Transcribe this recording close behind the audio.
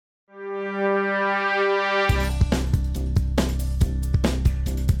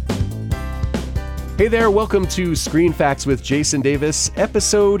Hey there, welcome to Screen Facts with Jason Davis,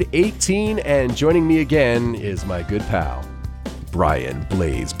 episode 18, and joining me again is my good pal, Brian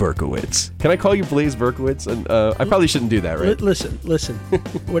Blaze Berkowitz. Can I call you Blaze Berkowitz? I probably shouldn't do that, right? Listen.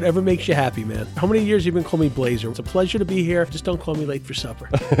 Whatever makes you happy, man. How many years have you been calling me Blazer? It's a pleasure to be here. Just don't call me late for supper.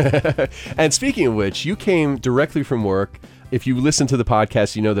 And speaking of which, you came directly from work. If you listen to the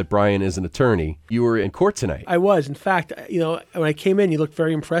podcast, you know that Brian is an attorney. You were in court tonight. I was. In fact, when I came in, you looked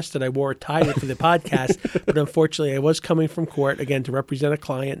very impressed that I wore a tie for the podcast. But unfortunately, I was coming from court, again, to represent a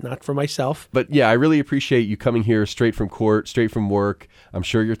client, not for myself. But yeah, I really appreciate you coming here straight from court, straight from work. I'm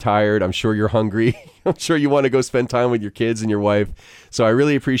sure you're tired. I'm sure you're hungry. I'm sure you want to go spend time with your kids and your wife. So I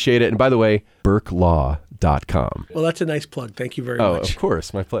really appreciate it. And by the way, BurkeLaw.com. Well, that's a nice plug. Thank you very much. Oh, of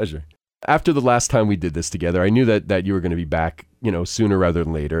course. My pleasure. After the last time we did this together, I knew that you were going to be back, sooner rather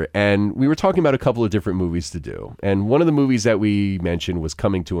than later. And we were talking about a couple of different movies to do. And one of the movies that we mentioned was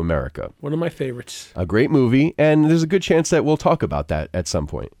Coming to America. One of my favorites. A great movie. And there's a good chance that we'll talk about that at some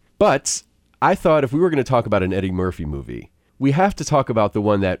point. But I thought if we were going to talk about an Eddie Murphy movie, we have to talk about the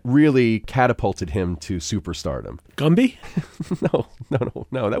one that really catapulted him to superstardom. Gumby? No.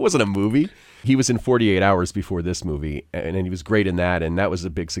 That wasn't a movie. He was in 48 Hours before this movie, and he was great in that, and that was a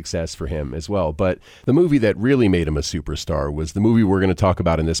big success for him as well. But the movie that really made him a superstar was the movie we're going to talk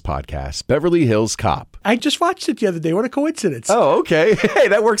about in this podcast, Beverly Hills Cop. I just watched it the other day. What a coincidence. Oh, okay. Hey,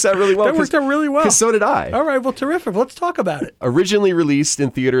 that works out really well. That worked out really well. Because so did I. All right, well, terrific. Let's talk about it. Originally released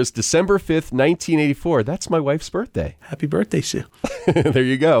in theaters December 5th, 1984. That's my wife's birthday. Happy birthday, Sue. There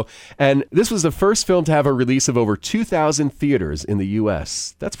you go. And this was the first film to have a release of over 2,000 theaters in the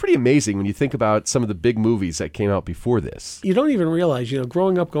U.S. That's pretty amazing when you think about some of the big movies that came out before this. You don't even realize,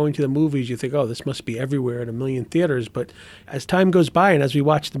 growing up going to the movies, you think, oh, this must be everywhere in a million theaters. But as time goes by and as we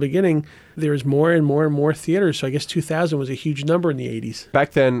watch the beginning, there's more and more and more theaters. So I guess 2,000 was a huge number in the 80s.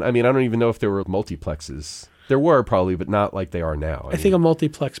 Back then, I don't even know if there were multiplexes. There were probably, but not like they are now. I think a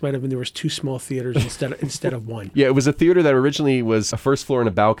multiplex might have been there was two small theaters instead of one. Yeah, it was a theater that originally was a first floor and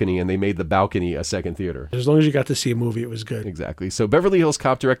a balcony, and they made the balcony a second theater. As long as you got to see a movie, it was good. Exactly. So Beverly Hills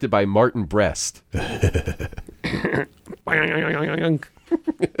Cop, directed by Martin Brest. I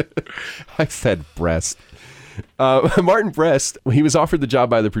said breast. Martin Brest, when he was offered the job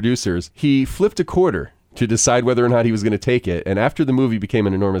by the producers, he flipped a quarter to decide whether or not he was going to take it. And after the movie became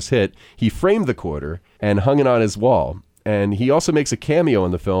an enormous hit, he framed the quarter and hung it on his wall. And he also makes a cameo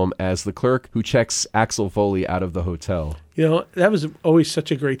in the film as the clerk who checks Axel Foley out of the hotel. That was always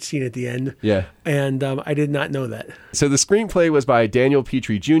such a great scene at the end. Yeah. And I did not know that. So the screenplay was by Daniel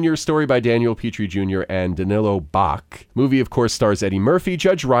Petrie Jr., story by Daniel Petrie Jr. and Danilo Bach. Movie, of course, stars Eddie Murphy,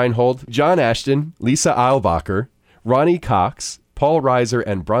 Judge Reinhold, John Ashton, Lisa Eilbacher, Ronnie Cox, Paul Reiser,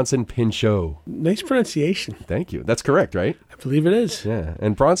 and Bronson Pinchot. Nice pronunciation. Thank you. That's correct, right? I believe it is. Yeah.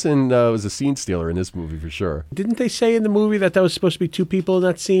 And Bronson was a scene stealer in this movie for sure. Didn't they say in the movie that was supposed to be two people in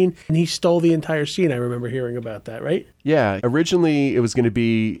that scene? And he stole the entire scene. I remember hearing about that, right? Yeah. Originally, it was going to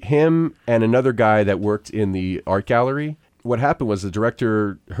be him and another guy that worked in the art gallery. What happened was the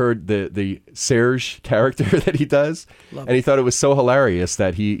director heard the Serge character that he does, and he thought it was so hilarious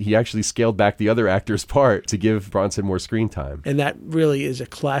that he actually scaled back the other actor's part to give Bronson more screen time. And that really is a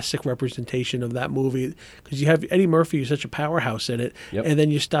classic representation of that movie, because you have Eddie Murphy, who's such a powerhouse in it, Yep. And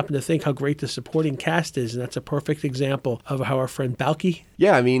then you're stopping to think how great the supporting cast is, and that's a perfect example of how our friend Balky.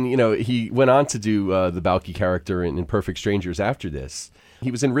 Yeah, he went on to do the Balky character in Perfect Strangers after this. He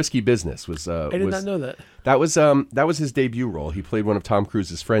was in Risky Business. I did not know that. That was his debut role. He played one of Tom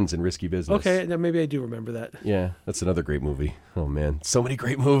Cruise's friends in Risky Business. Okay, now maybe I do remember that. Yeah, that's another great movie. Oh man, so many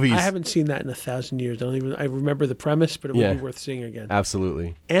great movies. I haven't seen that in 1,000 years. I remember the premise, but it would be worth seeing again.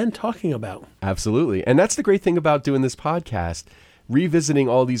 Absolutely. And talking about. Absolutely. And that's the great thing about doing this podcast, revisiting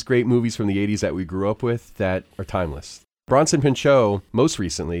all these great movies from the 80s that we grew up with that are timeless. Bronson Pinchot, most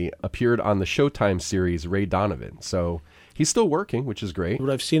recently, appeared on the Showtime series Ray Donovan. So he's still working, which is great. What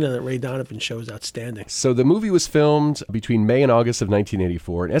I've seen on that Ray Donovan show is outstanding. So the movie was filmed between May and August of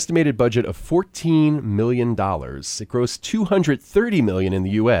 1984, an estimated budget of $14 million. It grossed $230 million in the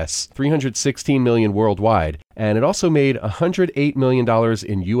U.S., $316 million worldwide, and it also made $108 million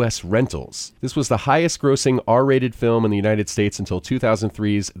in U.S. rentals. This was the highest grossing R-rated film in the United States until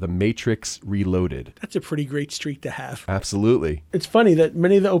 2003's The Matrix Reloaded. That's a pretty great streak to have. Absolutely. It's funny that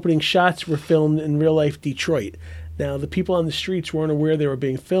many of the opening shots were filmed in real-life Detroit. Now, the people on the streets weren't aware they were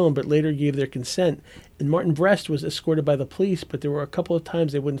being filmed, but later gave their consent. And Martin Brest was escorted by the police, but there were a couple of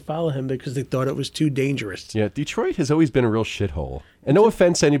times they wouldn't follow him because they thought it was too dangerous. Yeah, Detroit has always been a real shithole. And no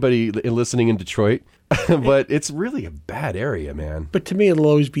offense to anybody listening in Detroit, but it's really a bad area, man. But to me, it'll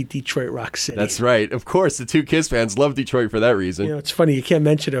always be Detroit Rock City. That's right. Of course, the two Kiss fans love Detroit for that reason. You know, it's funny. You can't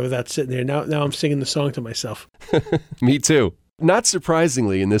mention it without sitting there. Now I'm singing the song to myself. Me too. Not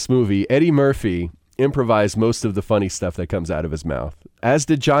surprisingly, in this movie, Eddie Murphy improvised most of the funny stuff that comes out of his mouth, as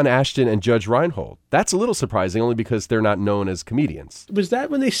did John Ashton and Judge Reinhold. That's a little surprising, only because they're not known as comedians. Was that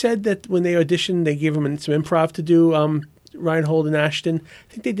when they said that when they auditioned, they gave them some improv to do, Reinhold and Ashton?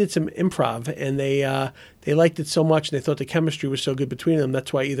 I think they did some improv, and they liked it so much, and they thought the chemistry was so good between them.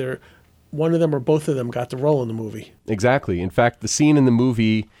 That's why either one of them or both of them got the role in the movie. Exactly. In fact, the scene in the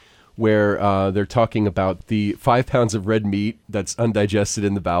movie where they're talking about the 5 pounds of red meat that's undigested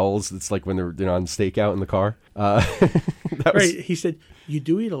in the bowels. It's like when they're on stakeout in the car. Right. He said, you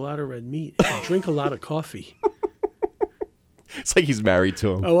do eat a lot of red meat and drink a lot of coffee. It's like he's married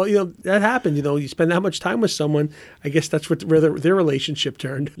to him. Oh, well, you know, that happened. You know, you spend that much time with someone, I guess that's where their relationship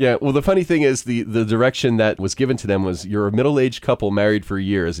turned. Yeah, well, the funny thing is the direction that was given to them was you're a middle-aged couple married for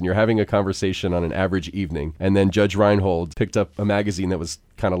years, and you're having a conversation on an average evening. And then Judge Reinhold picked up a magazine that was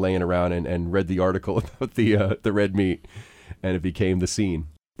kind of laying around and read the article about the red meat, and it became the scene.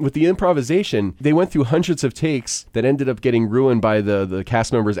 With the improvisation, they went through hundreds of takes that ended up getting ruined by the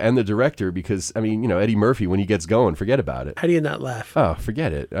cast members and the director because, I mean, you know, Eddie Murphy, when he gets going, forget about it. How do you not laugh? Oh,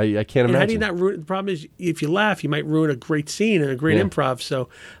 forget it. I can't imagine. How do you not ruin? The problem is, if you laugh, you might ruin a great scene and a great improv. So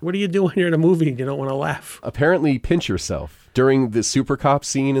what do you do when you're in a movie and you don't want to laugh? Apparently, pinch yourself. During the Super Cop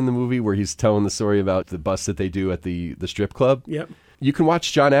scene in the movie where he's telling the story about the bust that they do at the strip club. Yep. You can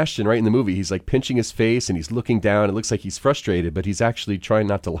watch John Ashton right in the movie. He's like pinching his face and he's looking down. It looks like he's frustrated, but he's actually trying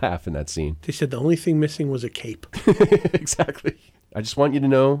not to laugh in that scene. They said the only thing missing was a cape. Exactly. I just want you to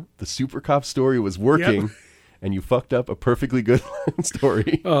know the Super Cop story was working, and you fucked up a perfectly good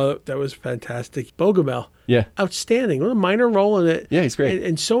story. Oh, that was fantastic. Bogomel. Yeah. Outstanding. What a minor role in it. Yeah, he's great.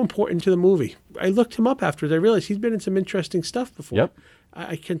 And so important to the movie. I looked him up afterwards. I realized he's been in some interesting stuff before. Yep.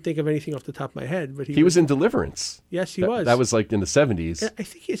 I can't think of anything off the top of my head, but he was in Deliverance. Yes, he was. That was like in the 70s. I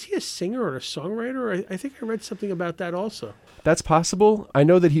think, is he a singer or a songwriter? I think I read something about that also. That's possible. I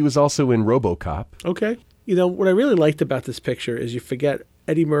know that he was also in RoboCop. Okay. You know, what I really liked about this picture is you forget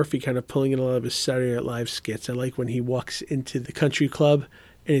Eddie Murphy kind of pulling in a lot of his Saturday Night Live skits. I like when he walks into the country club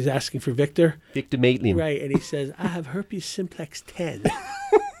and he's asking for Victor. Victor Maitland. Right, and he says, I have herpes simplex 10.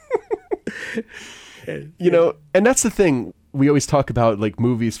 You know, and that's the thing. We always talk about like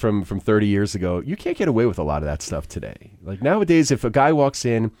movies from 30 years ago. You can't get away with a lot of that stuff today. Like nowadays, if a guy walks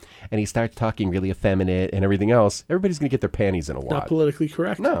in and he starts talking really effeminate and everything else, everybody's going to get their panties in a wad. Not politically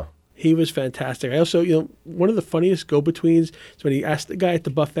correct. No. He was fantastic. I also, you know, one of the funniest go-betweens is when he asked the guy at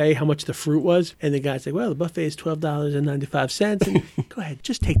the buffet how much the fruit was, and the guy's like, well, the buffet is $12.95. And go ahead,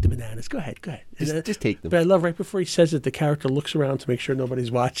 just take the bananas. Go ahead. Just take them. But I love right before he says it, the character looks around to make sure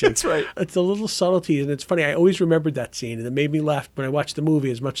nobody's watching. That's right. It's a little subtlety, and it's funny. I always remembered that scene, and it made me laugh when I watched the movie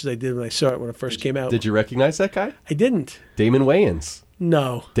as much as I did when I saw it when it first came out. Did you recognize that guy? I didn't. Damon Wayans.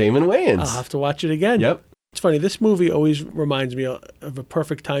 No. Damon Wayans. I'll have to watch it again. Yep. It's funny. This movie always reminds me of a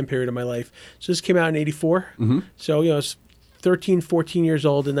perfect time period of my life. So this came out in 84. Mm-hmm. So, you know, I was 13, 14 years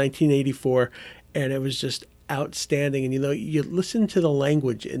old in 1984, and it was just outstanding. And, you know, you listen to the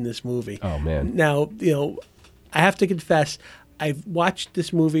language in this movie. Oh, man. Now, you know, I have to confess, I've watched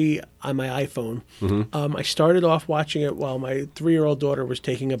this movie on my iPhone. Mm-hmm. I started off watching it while my 3-year-old daughter was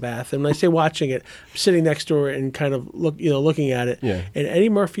taking a bath. And when I say watching it, I'm sitting next to her and kind of looking at it. Yeah. And Eddie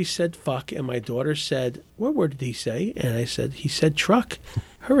Murphy said fuck, and my daughter said, what word did he say? And I said, he said truck.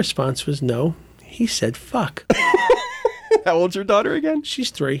 Her response was, no, he said fuck. How old's your daughter again? She's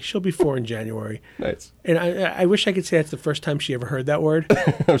 3. She'll be 4 in January. Nice. And I wish I could say that's the first time she ever heard that word.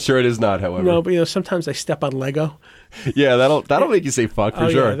 I'm sure it is not, however. No, but you know, sometimes I step on Lego. Yeah, that'll make you say fuck for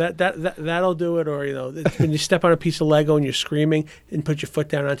sure. Yeah, that'll do it. Or, you know, when you step on a piece of Lego and you're screaming and put your foot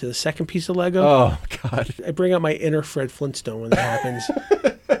down onto the second piece of Lego. Oh, God. I bring out my inner Fred Flintstone when that happens.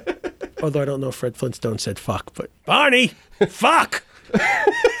 Although I don't know if Fred Flintstone said fuck, but Barney, fuck!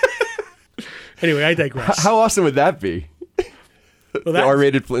 Anyway, I digress. How awesome would that be? Well, the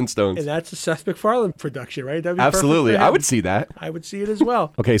R-rated Flintstones. And that's a Seth MacFarlane production, right? That'd be Absolutely. perfect for him. I would see that. I would see it as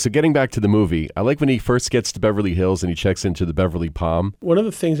well. Okay, so getting back to the movie, I like when he first gets to Beverly Hills and he checks into the Beverly Palm. One of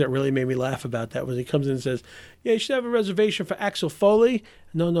the things that really made me laugh about that was he comes in and says, yeah, you should have a reservation for Axel Foley.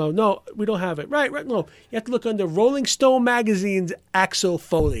 No, we don't have it. Right, no. You have to look under Rolling Stone magazine's Axel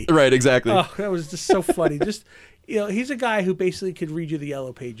Foley. Right, exactly. Oh, that was just so funny. He's a guy who basically could read you the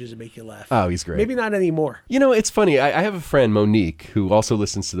yellow pages and make you laugh. Oh, he's great. Maybe not anymore. It's funny. I have a friend, Monique, who also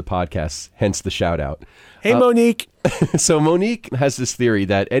listens to the podcast, hence the shout out. Hey, Monique. So Monique has this theory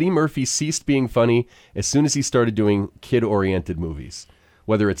that Eddie Murphy ceased being funny as soon as he started doing kid-oriented movies,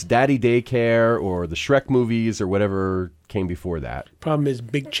 whether it's Daddy Daycare or the Shrek movies or whatever came before that. Problem is,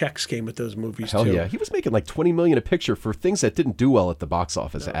 big checks came with those movies, Hell too. yeah. He was making like $20 million a picture for things that didn't do well at the box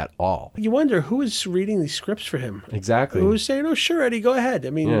office at all. You wonder who is reading these scripts for him. Exactly. Who was saying, oh, sure, Eddie, go ahead. I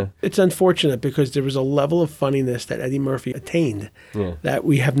mean, It's unfortunate because there was a level of funniness that Eddie Murphy attained that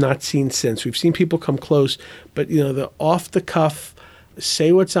we have not seen since. We've seen people come close, but, the off-the-cuff,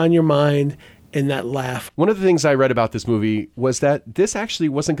 say what's on your mind, and that laugh. One of the things I read about this movie was that this actually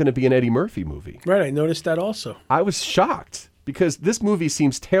wasn't going to be an Eddie Murphy movie. Right, I noticed that also. I was shocked because this movie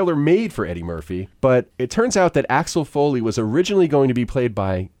seems tailor-made for Eddie Murphy, but it turns out that Axel Foley was originally going to be played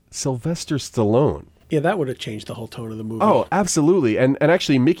by Sylvester Stallone. Yeah, that would have changed the whole tone of the movie. Oh, absolutely. And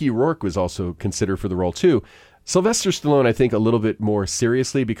actually, Mickey Rourke was also considered for the role, too. Sylvester Stallone, I think, a little bit more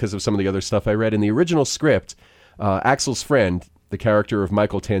seriously because of some of the other stuff I read. In the original script, Axel's friend, the character of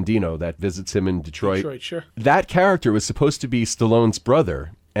Michael Tandino that visits him in Detroit. Sure. That character was supposed to be Stallone's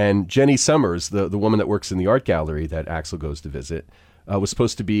brother. And Jenny Summers, the woman that works in the art gallery that Axel goes to visit, was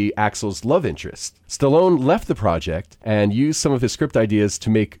supposed to be Axel's love interest. Stallone left the project and used some of his script ideas to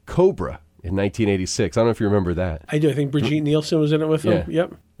make Cobra in 1986. I don't know if you remember that. I do. I think Brigitte Nielsen was in it with him. Yeah.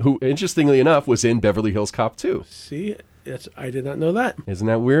 Yep. Who, interestingly enough, was in Beverly Hills Cop 2. See, I did not know that. Isn't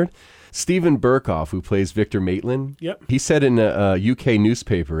that weird? Stephen Burkhoff, who plays Victor Maitland, Yep. He said in a UK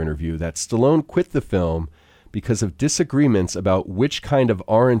newspaper interview that Stallone quit the film because of disagreements about which kind of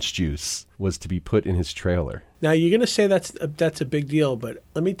orange juice was to be put in his trailer. Now, you're going to say that's a big deal, but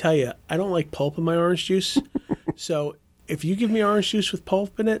let me tell you, I don't like pulp in my orange juice. So if you give me orange juice with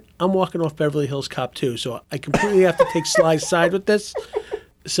pulp in it, I'm walking off Beverly Hills Cop 2. So I completely have to take Sly's side with this.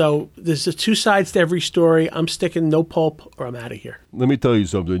 So there's the two sides to every story. I'm sticking no pulp or I'm out of here. Let me tell you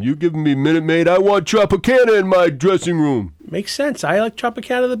something. You giving me Minute Maid, I want Tropicana in my dressing room. Makes sense. I like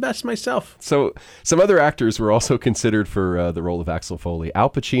Tropicana the best myself. So some other actors were also considered for the role of Axel Foley, Al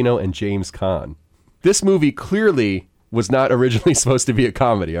Pacino and James Caan. This movie clearly was not originally supposed to be a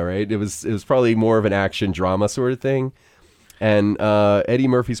comedy, all right? It was probably more of an action drama sort of thing. And Eddie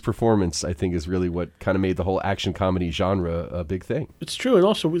Murphy's performance, I think, is really what kind of made the whole action comedy genre a big thing. It's true. And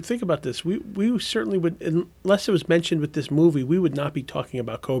also, we think about this. We certainly would, unless it was mentioned with this movie, we would not be talking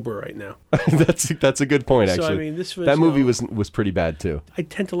about Cobra right now. That's a good point, actually. So, I mean, this was, that movie was pretty bad, too. I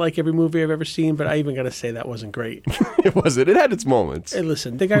tend to like every movie I've ever seen, but I even got to say that wasn't great. It wasn't. It had its moments. Hey,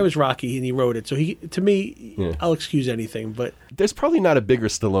 listen, the guy was Rocky, and he wrote it. So, to me, I'll excuse anything. But there's probably not a bigger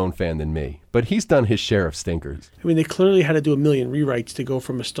Stallone fan than me, but he's done his share of stinkers. I mean, they clearly had to do a million rewrites to go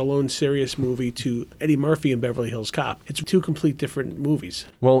from a Stallone serious movie to Eddie Murphy and Beverly Hills Cop. It's two complete different movies.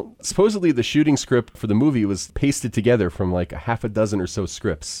 Well, supposedly the shooting script for the movie was pasted together from like a half a dozen or so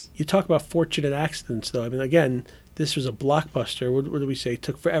scripts. You talk about fortunate accidents, though. I mean, again, this was a blockbuster. What do we say? It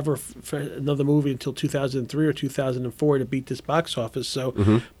took forever for another movie until 2003 or 2004 to beat this box office.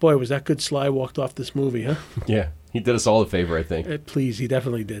 So, boy, was that good Sly walked off this movie, huh? Yeah, he did us all a favor, I think. Please, he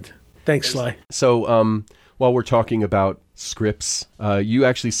definitely did. Thanks, Sly. So, while we're talking about scripts, you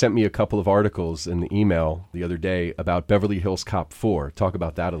actually sent me a couple of articles in the email the other day about Beverly Hills Cop 4. Talk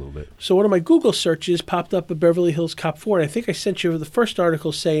about that a little bit. So one of my Google searches popped up a Beverly Hills Cop 4, and I think I sent you the first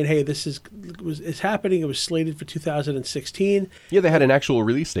article saying, hey, this is happening. It was slated for 2016. Yeah, they had an actual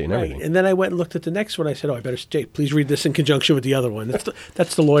release date and Right. everything. And then I went and looked at the next one. I said, oh, I better, Jake, please read this in conjunction with the other one.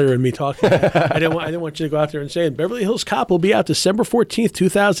 That's the lawyer in me talking. I didn't want you to go out there and say, Beverly Hills Cop will be out December 14th,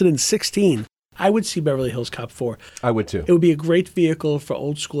 2016. I would see Beverly Hills Cop 4. I would too. It would be a great vehicle for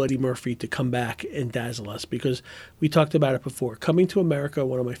old school Eddie Murphy to come back and dazzle us because we talked about it before. Coming to America,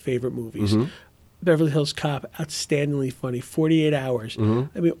 one of my favorite movies. Beverly Hills Cop, outstandingly funny. 48 Hours.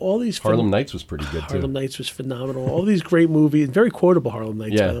 I mean, all these Harlem Nights was pretty good Harlem too. Nights was phenomenal. All these great movies. Very quotable Harlem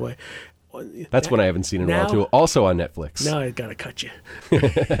Nights, by the way. That's one I haven't seen in a while too. Also on Netflix. Now I gotta cut you.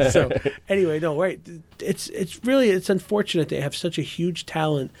 So anyway, no, right. It's unfortunate they have such a huge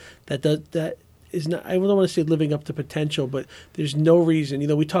talent that is not, I don't want to say living up to potential, but there's no reason.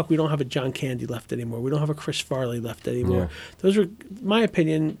 We don't have a John Candy left anymore. We don't have a Chris Farley left anymore. Yeah. Those were, in my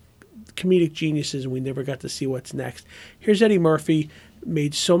opinion, comedic geniuses, and we never got to see what's next. Here's Eddie Murphy,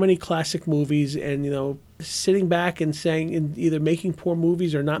 made so many classic movies, and sitting back and saying, in either making poor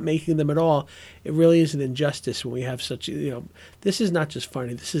movies or not making them at all, it really is an injustice when we have such, this is not just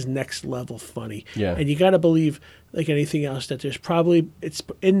funny, this is next level funny. Yeah. And you got to believe like anything else, that there's probably, it's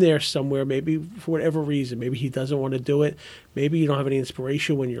in there somewhere, maybe for whatever reason. Maybe he doesn't want to do it. Maybe you don't have any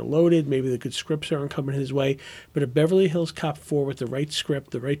inspiration when you're loaded. Maybe the good scripts aren't coming his way. But a Beverly Hills Cop 4 with the right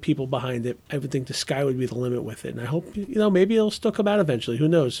script, the right people behind it, I would think the sky would be the limit with it. And I hope, maybe it'll still come out eventually. Who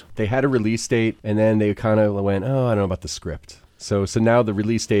knows? They had a release date, and then they kind of went, oh, I don't know about the script. So now the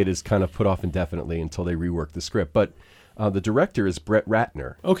release date is kind of put off indefinitely until they rework the script. But the director is Brett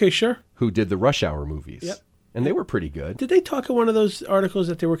Ratner. Okay, sure. Who did the Rush Hour movies. Yep. And they were pretty good. Did they talk in one of those articles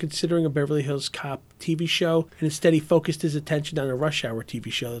that they were considering a Beverly Hills Cop TV show, and instead he focused his attention on a Rush Hour TV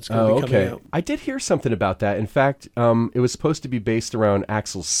show that's going to be coming out? I did hear something about that. In fact, it was supposed to be based around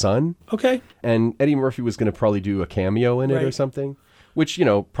Axel's son. Okay. And Eddie Murphy was going to probably do a cameo in it or something, which,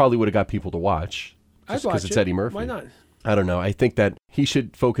 probably would have got people to watch. Just because it's Eddie Murphy. Why not? I don't know. I think that he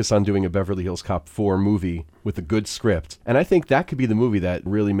should focus on doing a Beverly Hills Cop 4 movie with a good script. And I think that could be the movie that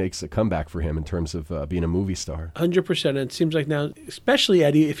really makes a comeback for him in terms of being a movie star. 100%. And it seems like now, especially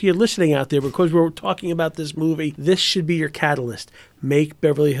Eddie, if you're listening out there, because we're talking about this movie, this should be your catalyst. Make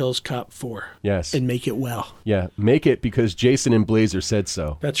Beverly Hills Cop 4. Yes. And make it well. Yeah. Make it because Jason and Blazer said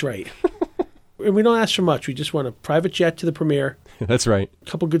so. That's right. And we don't ask for much. We just want a private jet to the premiere. That's right. A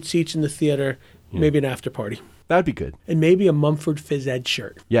couple good seats in the theater. Maybe an after party. That'd be good. And maybe a Mumford Phys Ed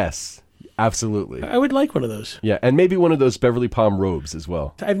shirt. Yes, absolutely. I would like one of those. Yeah, and maybe one of those Beverly Palm robes as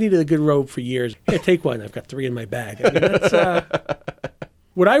well. I've needed a good robe for years. Here, take one. I've got 3 in my bag. I mean, that's,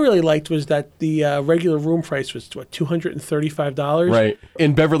 what I really liked was that the regular room price was, $235? Right.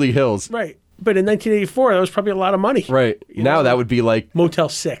 In Beverly Hills. Right. But in 1984, that was probably a lot of money. Right. Now that would be like Motel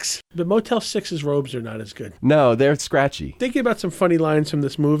 6. But Motel 6's robes are not as good. No, they're scratchy. Thinking about some funny lines from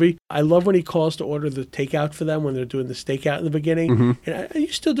this movie, I love when he calls to order the takeout for them when they're doing the stakeout in the beginning. Mm-hmm. And are you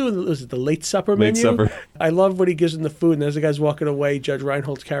still doing, was it the late supper menu? Late supper. I love when he gives them the food, and as the guy's walking away, Judge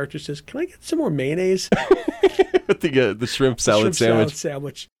Reinhold's character says, "Can I get some more mayonnaise?" With the shrimp salad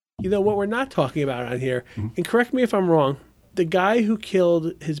sandwich. You know what we're not talking about on here, and correct me if I'm wrong, the guy who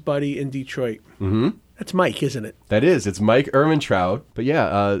killed his buddy in Detroit, that's Mike, isn't it? That is. It's Mike Ehrmantraut. But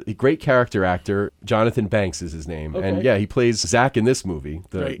yeah, a great character actor. Jonathan Banks is his name. Okay. And yeah, he plays Zach in this movie,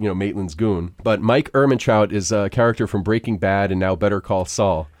 Maitland's goon. But Mike Ehrmantraut is a character from Breaking Bad and now Better Call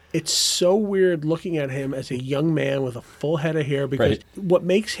Saul. It's so weird looking at him as a young man with a full head of hair because what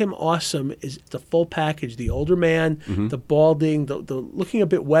makes him awesome is the full package. The older man, the balding, the looking a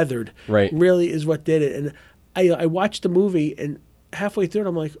bit weathered really is what did it. And I watched the movie, and halfway through it,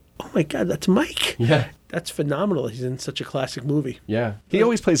 I'm like, oh my God, that's Mike. Yeah. That's phenomenal. He's in such a classic movie. Yeah. He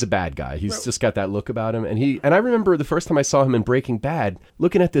always plays a bad guy. He's just got that look about him. And I remember the first time I saw him in Breaking Bad,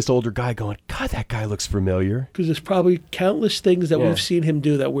 looking at this older guy going, God, that guy looks familiar. Because there's probably countless things that we've seen him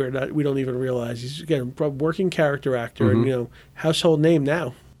do that we don't even realize. He's, again, a working character actor and, household name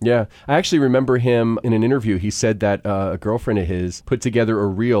now. Yeah. I actually remember him in an interview. He said that a girlfriend of his put together a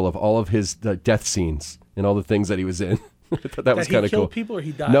reel of all of his death scenes and all the things that he was in. I thought that was kind of cool. That he killed people or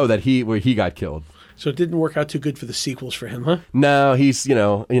he died? No, where he got killed. So it didn't work out too good for the sequels for him, huh? No, he's,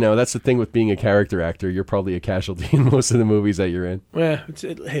 that's the thing with being a character actor. You're probably a casualty in most of the movies that you're in. Yeah.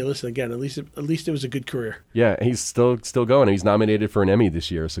 Hey, listen, again, at least it was a good career. Yeah, he's still going. He's nominated for an Emmy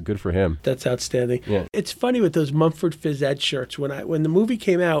this year, so good for him. That's outstanding. Yeah. It's funny with those Mumford Phys Ed shirts. When the movie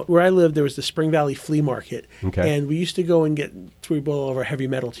came out, where I lived, there was the Spring Valley Flea Market. Okay. And we used to go and get all of our heavy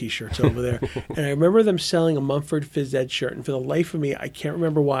metal t-shirts over there. And I remember them selling a Mumford Phys Ed shirt. And for the life of me, I can't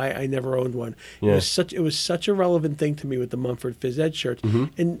remember why I never owned one. Yeah. It was such a relevant thing to me with the Mumford Phys Ed shirts. Mm-hmm.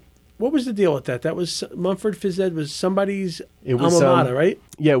 And what was the deal with that? That was Mumford Phys Ed was somebody's alma mater, right?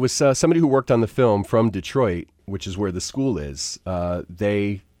 Yeah, it was somebody who worked on the film from Detroit, which is where the school is.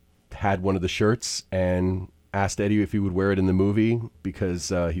 They had one of the shirts and asked Eddie if he would wear it in the movie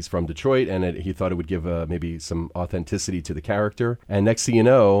because he's from Detroit and he thought it would give maybe some authenticity to the character. And next thing you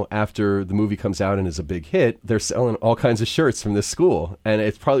know, after the movie comes out and is a big hit, they're selling all kinds of shirts from this school. And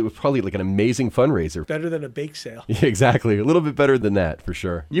it was probably like an amazing fundraiser. Better than a bake sale. Yeah, exactly. A little bit better than that, for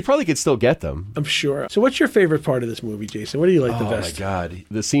sure. You probably could still get them. I'm sure. So what's your favorite part of this movie, Jason? What do you like the best? Oh, my God.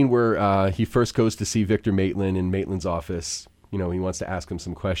 The scene where he first goes to see Victor Maitland in Maitland's office. He wants to ask him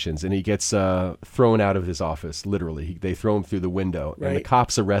some questions, and he gets thrown out of his office, literally. They throw him through the window, and the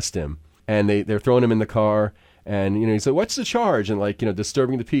cops arrest him, and they're throwing him in the car, and, he's like, what's the charge? And,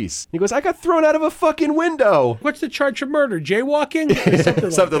 disturbing the peace. He goes, I got thrown out of a fucking window. What's the charge for murder?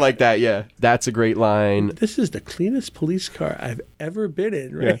 Jaywalking? Something like that, yeah. That's a great line. This is the cleanest police car I've ever been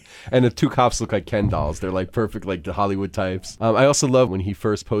in, right? Yeah. And the two cops look like Ken dolls. They're perfect, the Hollywood types. I also love when he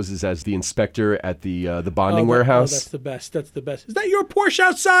first poses as the inspector at the bonding warehouse. That's the best. That's the best. Is that your Porsche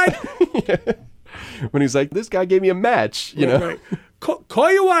outside? Yeah. When he's like, this guy gave me a match, you know? Right.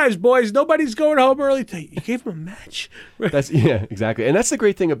 Call your wives, boys. Nobody's going home early. You gave him a match. Yeah, exactly. And that's the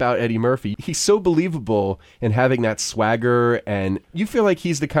great thing about Eddie Murphy. He's so believable in having that swagger, and you feel like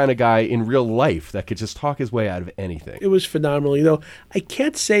he's the kind of guy in real life that could just talk his way out of anything. It was phenomenal. I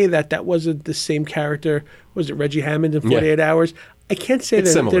can't say that wasn't the same character. Was it Reggie Hammond in 48 Hours? I can't say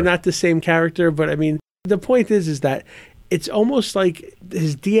that they're not the same character, but I mean, the point is that it's almost like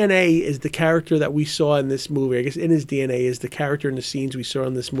his DNA is the character that we saw in this movie. I guess in his DNA is the character in the scenes we saw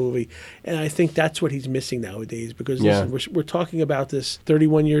in this movie. And I think that's what he's missing nowadays, because listen, we're talking about this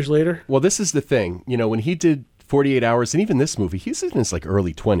 31 years later. Well, this is the thing. When he did 48 Hours and even this movie, he's in his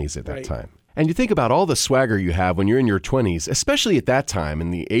early 20s at that time. And you think about all the swagger you have when you're in your 20s, especially at that time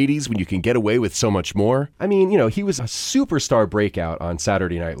in the 80s when you can get away with so much more. I mean, he was a superstar breakout on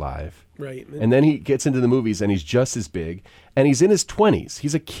Saturday Night Live. Right. And then he gets into the movies and he's just as big. And he's in his 20s.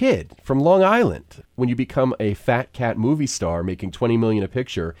 He's a kid from Long Island. When you become a fat cat movie star making $20 million a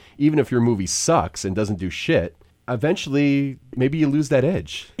picture, even if your movie sucks and doesn't do shit, eventually maybe you lose that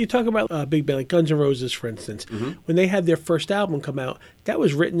edge. You talk about a big band like Guns N' Roses, for instance. Mm-hmm. When they had their first album come out, that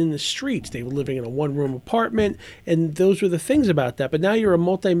was written in the streets. They were living in a one-room apartment, and those were the things about that. But now you're a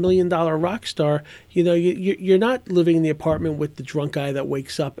multi-million-dollar rock star. You're not living in the apartment with the drunk guy that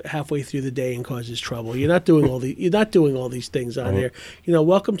wakes up halfway through the day and causes trouble. You're not doing all these things on there.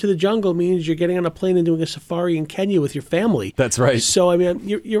 Welcome to the jungle means you're getting on a plane and doing a safari in Kenya with your family. That's right. So I mean,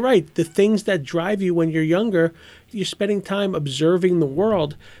 you're right. The things that drive you when you're younger, you're spending time observing the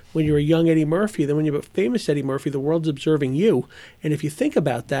world when you're a young Eddie Murphy. Then when you're a famous Eddie Murphy, the world's observing you. And if you think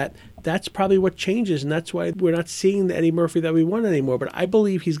about that, that's probably what changes. And that's why we're not seeing the Eddie Murphy that we want anymore. But I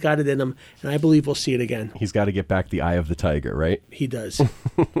believe he's got it in him, and I believe we'll see it again. He's got to get back the eye of the tiger, right? He does.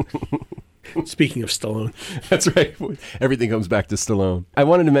 Speaking of Stallone. That's right. Everything comes back to Stallone. I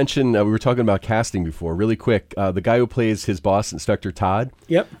wanted to mention, we were talking about casting before, really quick. The guy who plays his boss, Inspector Todd,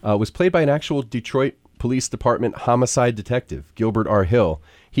 was played by an actual Detroit Police Department homicide detective, Gilbert R. Hill.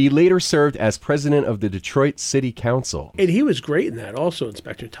 He later served as president of the Detroit City Council. And he was great in that also,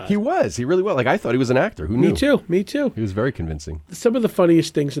 Inspector Todd. He was. He really was. I thought he was an actor. Who knew? Me too. He was very convincing. Some of the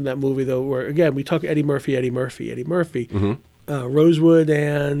funniest things in that movie, though, were, again, we talk Eddie Murphy. Mm-hmm. Rosewood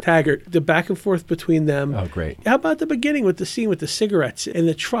and Taggart, the back and forth between them. Oh, great. How about the beginning with the scene with the cigarettes in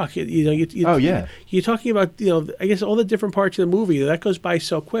the truck? You're talking about, I guess all the different parts of the movie. That goes by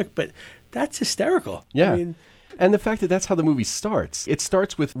so quick, but that's hysterical. Yeah. I mean, and the fact that that's how the movie starts. It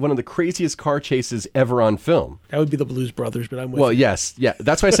starts with one of the craziest car chases ever on film. That would be the Blues Brothers, but I'm with Well, you. yes. Yeah,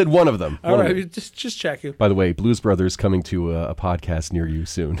 that's why I said one of them. All right, just checking. By the way, Blues Brothers coming to a podcast near you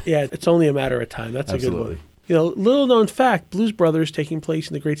soon. Yeah, it's only a matter of time. That's Absolutely. A good one. Little known fact, Blues Brothers taking place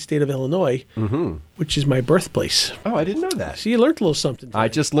in the great state of Illinois, which is my birthplace. Oh, I didn't know that. So you learned a little something today. I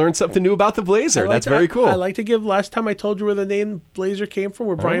just learned something new about the Blazer. That's very cool. I like to give, last time I told you where the name Blazer came from,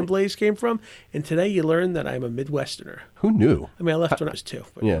 where Brian Blaze came from, and today you learned that I'm a Midwesterner. Who knew? I mean, I left when I was 2.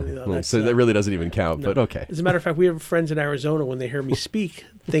 But, so that really doesn't even count, but okay. As a matter of fact, we have friends in Arizona, when they hear me speak,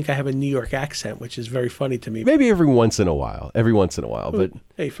 think I have a New York accent, which is very funny to me. Maybe every once in a while, but...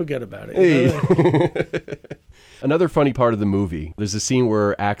 Hey, forget about it. Hey. Another funny part of the movie, there's a scene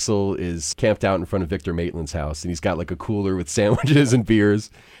where Axel is camped out in front of Victor Maitland's house, and he's got a cooler with sandwiches and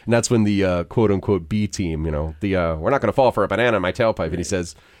beers, and that's when the quote-unquote B team, we're not going to fall for a banana in my tailpipe, and he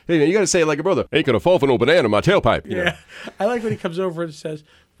says, hey, man, you got to say it like a brother, ain't going to fall for no banana in my tailpipe. You know? I like when he comes over and says,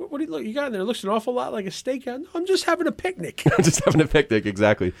 what do you look? You got in there? It looks an awful lot like a steak. No, I'm just having a picnic. I'm just having a picnic,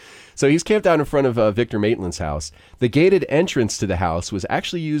 exactly. So he's camped out in front of Victor Maitland's house. The gated entrance to the house was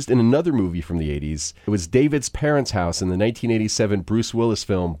actually used in another movie from the 80s. It was David's parents' house in the 1987 Bruce Willis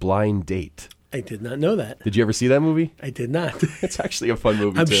film Blind Date. I did not know that. Did you ever see that movie? I did not. It's actually a fun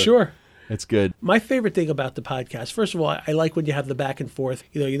movie, I'm too. sure. It's good. My favorite thing about the podcast, first of all, I like when you have the back and forth.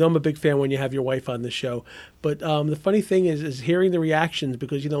 I'm a big fan when you have your wife on the show. But the funny thing is hearing the reactions,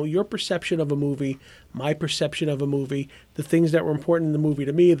 because, your perception of a movie, my perception of a movie, the things that were important in the movie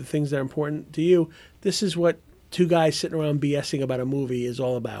to me, the things that are important to you, this is what two guys sitting around BSing about a movie is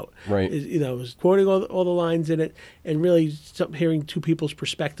all about. Right. Is quoting all the lines in it and really hearing two people's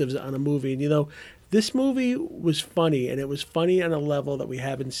perspectives on a movie. And, this movie was funny, and it was funny on a level that we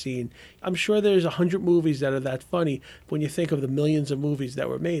haven't seen. I'm sure there's 100 movies that are that funny. But when you think of the millions of movies that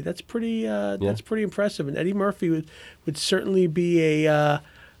were made, that's pretty impressive. And Eddie Murphy would certainly be a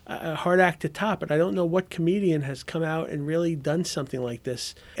hard act to top. And I don't know what comedian has come out and really done something like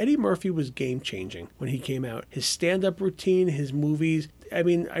this. Eddie Murphy was game-changing when he came out. His stand-up routine, his movies, I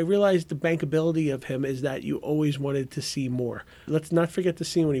mean, I realized the bankability of him is that you always wanted to see more. Let's not forget the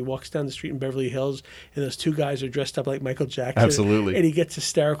scene when he walks down the street in Beverly Hills and those two guys are dressed up like Michael Jackson. Absolutely. And he gets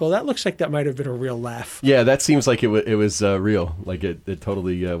hysterical. That looks like that might have been a real laugh. Yeah, that seems like it was real. Like it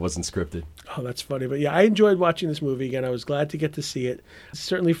totally wasn't scripted. Oh, that's funny. But yeah, I enjoyed watching this movie again. I was glad to get to see it. It's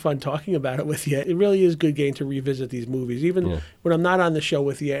certainly fun talking about it with you. It really is good getting to revisit these movies, even when I'm not on the show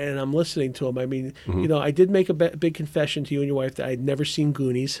with you and I'm listening to them. I mean, you know, I did make a big confession to you and your wife that I'd never seen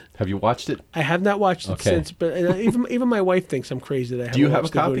Goonies. Have you watched it? I have not watched it since, but even my wife thinks I'm crazy that I haven't. Do you have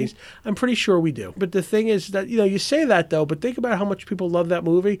watched a copy? Goonies. I'm pretty sure we do. But the thing is that, you know, you say that though, but think about how much people love that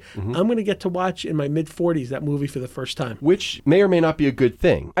movie. I'm going to get to watch in my mid-40s that movie for the first time. Which may or may not be a good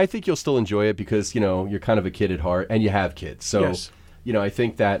thing. I think you'll still enjoy it because, you know, you're kind of a kid at heart and you have kids. So, you know, I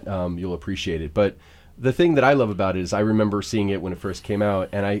think that you'll appreciate it. But the thing that I love about it is I remember seeing it when it first came out,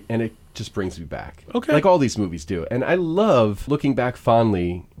 and it just brings me back. Okay. Like all these movies do. And I love looking back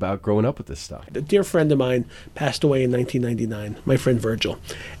fondly about growing up with this stuff. A dear friend of mine passed away in 1999, my friend Virgil.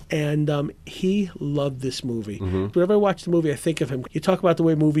 And he loved this movie. Whenever I watch the movie, I think of him. You talk about the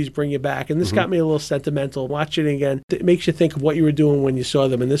way movies bring you back, and this got me a little sentimental. Watching it again, it makes you think of what you were doing when you saw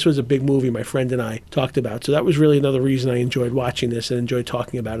them. And this was a big movie my friend and I talked about. So that was really another reason I enjoyed watching this and enjoyed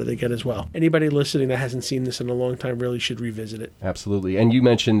talking about it again as well. Anybody listening that hasn't seen this in a long time really should revisit it. Absolutely. And you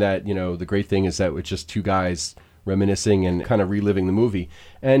mentioned that, you know, the great thing is that it's just two guys reminiscing and kind of reliving the movie.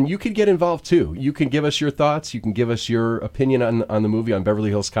 And you could get involved too. You can give us your thoughts. You can give us your opinion on the movie, on Beverly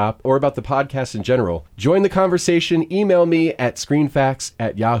Hills Cop, or about the podcast in general. Join the conversation. Email me at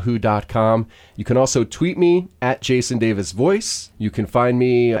screenfacts@yahoo.com. You can also tweet me at Jason Davis Voice. You can find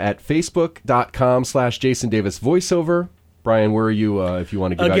me at facebook.com/Jason Davis Voiceover. Brian, where are you if you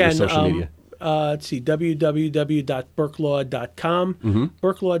want to give out your social media? Let's see, www.burklaw.com.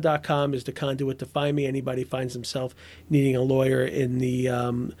 Burklaw.com is the conduit to find me. Anybody finds themselves needing a lawyer in the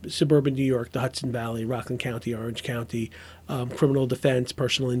suburban New York, the Hudson Valley, Rockland County, Orange County, criminal defense,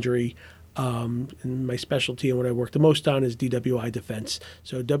 personal injury. And my specialty and what I work the most on is DWI defense.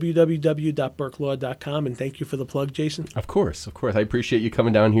 So www.burklaw.com, and thank you for the plug, Jason. Of course. I appreciate you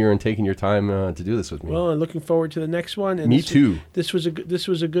coming down here and taking your time to do this with me. Well, I'm looking forward to the next one. And me too. This was a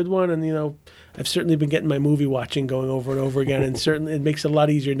good one, and you know, I've certainly been getting my movie watching going over and over again, and certainly it makes it a lot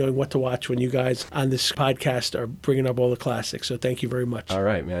easier knowing what to watch when you guys on this podcast are bringing up all the classics. So thank you very much. All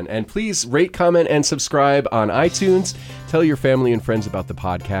right, man. And please rate, comment, and subscribe on iTunes. Tell your family and friends about the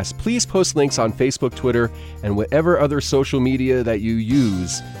podcast. Please post links on Facebook, Twitter, and whatever other social media that you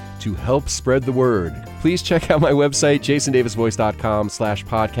use to help spread the word. Please check out my website,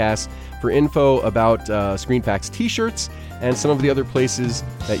 jasondavisvoice.com/podcast, for info about ScreenFacts t-shirts and some of the other places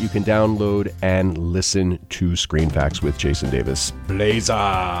that you can download and listen to ScreenFacts with Jason Davis.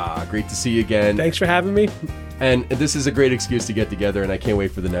 Blazer! Great to see you again. Thanks for having me. And this is a great excuse to get together, and I can't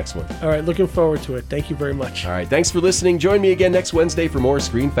wait for the next one. All right, looking forward to it. Thank you very much. All right, thanks for listening. Join me again next Wednesday for more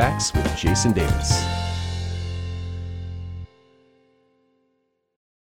ScreenFacts with Jason Davis.